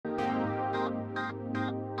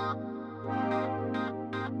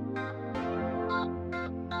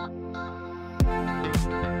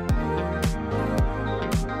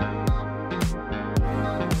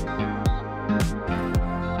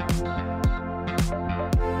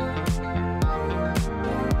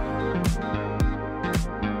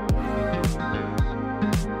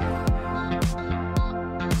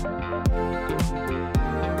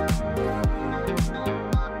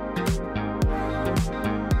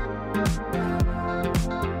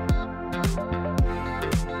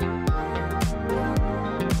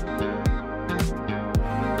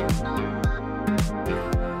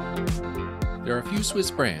few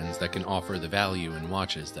Swiss brands that can offer the value in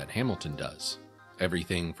watches that Hamilton does.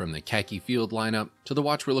 Everything from the Khaki Field lineup to the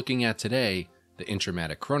watch we're looking at today, the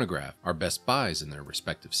Intra-Matic Chronograph, are best buys in their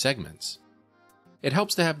respective segments. It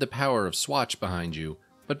helps to have the power of Swatch behind you,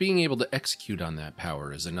 but being able to execute on that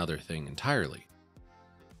power is another thing entirely.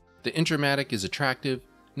 The Intra-Matic is attractive,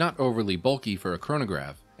 not overly bulky for a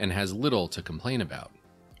chronograph, and has little to complain about.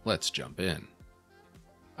 Let's jump in.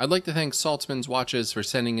 I'd like to thank Saltzman's Watches for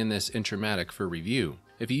sending in this Intra-Matic for review.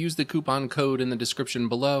 If you use the coupon code in the description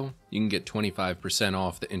below, you can get 25%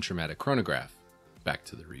 off the Intra-Matic Chronograph. Back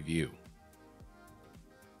to the review.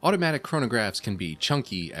 Automatic chronographs can be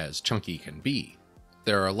chunky as chunky can be.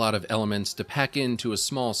 There are a lot of elements to pack into a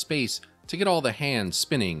small space to get all the hands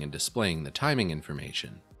spinning and displaying the timing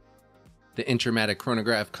information. The Intra-Matic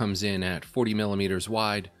Chronograph comes in at 40mm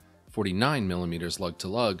wide, 49mm lug to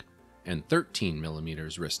lug, and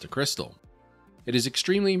 13mm wrist to crystal. It is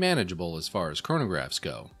extremely manageable as far as chronographs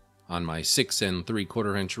go. On my 6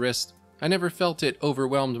 3/4 inch wrist, I never felt it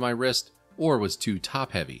overwhelmed my wrist or was too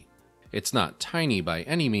top heavy. It's not tiny by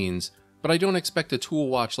any means, but I don't expect a tool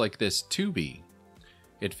watch like this to be.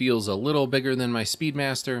 It feels a little bigger than my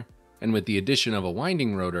Speedmaster, and with the addition of a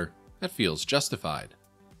winding rotor, that feels justified.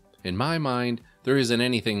 In my mind, there isn't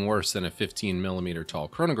anything worse than a 15mm tall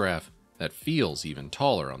chronograph that feels even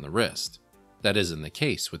taller on the wrist. That isn't the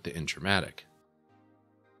case with the Intra-Matic.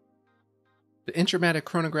 The Intra-Matic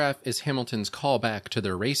Chronograph is Hamilton's callback to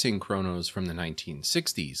their racing chronos from the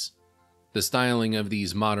 1960s. The styling of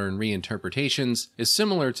these modern reinterpretations is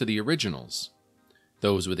similar to the originals.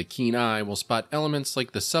 Those with a keen eye will spot elements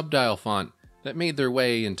like the subdial font that made their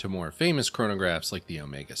way into more famous chronographs like the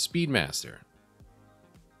Omega Speedmaster.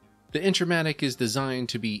 The Intra-Matic is designed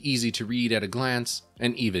to be easy to read at a glance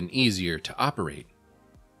and even easier to operate.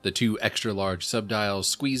 The two extra-large subdials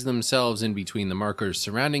squeeze themselves in between the markers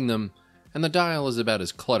surrounding them, and the dial is about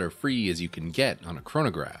as clutter-free as you can get on a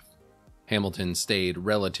chronograph. Hamilton stayed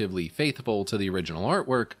relatively faithful to the original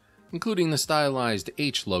artwork, including the stylized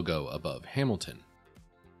H logo above Hamilton.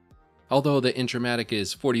 Although the Intra-Matic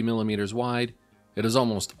is 40mm wide, it is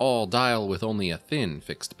almost all dial with only a thin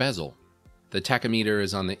fixed bezel. The tachometer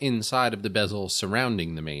is on the inside of the bezel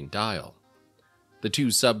surrounding the main dial. The two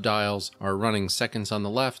subdials are running seconds on the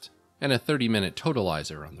left and a 30-minute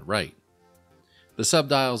totalizer on the right. The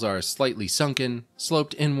subdials are slightly sunken,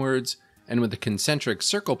 sloped inwards, and with a concentric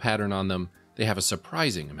circle pattern on them, they have a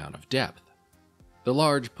surprising amount of depth. The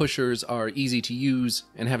large pushers are easy to use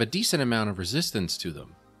and have a decent amount of resistance to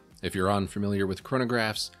them. If you're unfamiliar with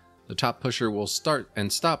chronographs, the top pusher will start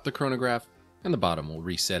and stop the chronograph, and the bottom will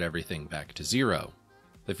reset everything back to zero.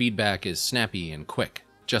 The feedback is snappy and quick,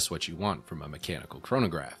 just what you want from a mechanical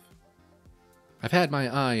chronograph. I've had my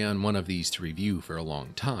eye on one of these to review for a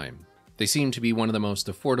long time. They seem to be one of the most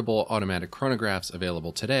affordable automatic chronographs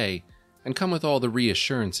available today, and come with all the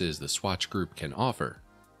reassurances the Swatch group can offer.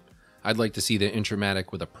 I'd like to see the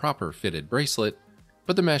Intra-Matic with a proper fitted bracelet,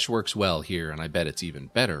 but the mesh works well here and I bet it's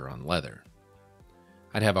even better on leather.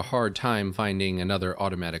 I'd have a hard time finding another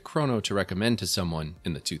automatic chrono to recommend to someone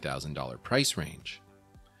in the $2,000 price range.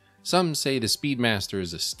 Some say the Speedmaster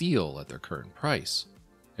is a steal at their current price.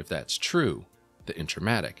 If that's true, the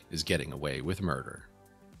Intra-Matic is getting away with murder.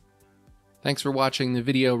 Thanks for watching the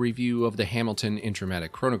video review of the Hamilton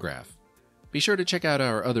Intra-Matic Chronograph. Be sure to check out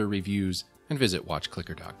our other reviews and visit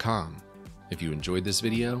watchclicker.com. If you enjoyed this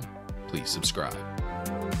video, please subscribe.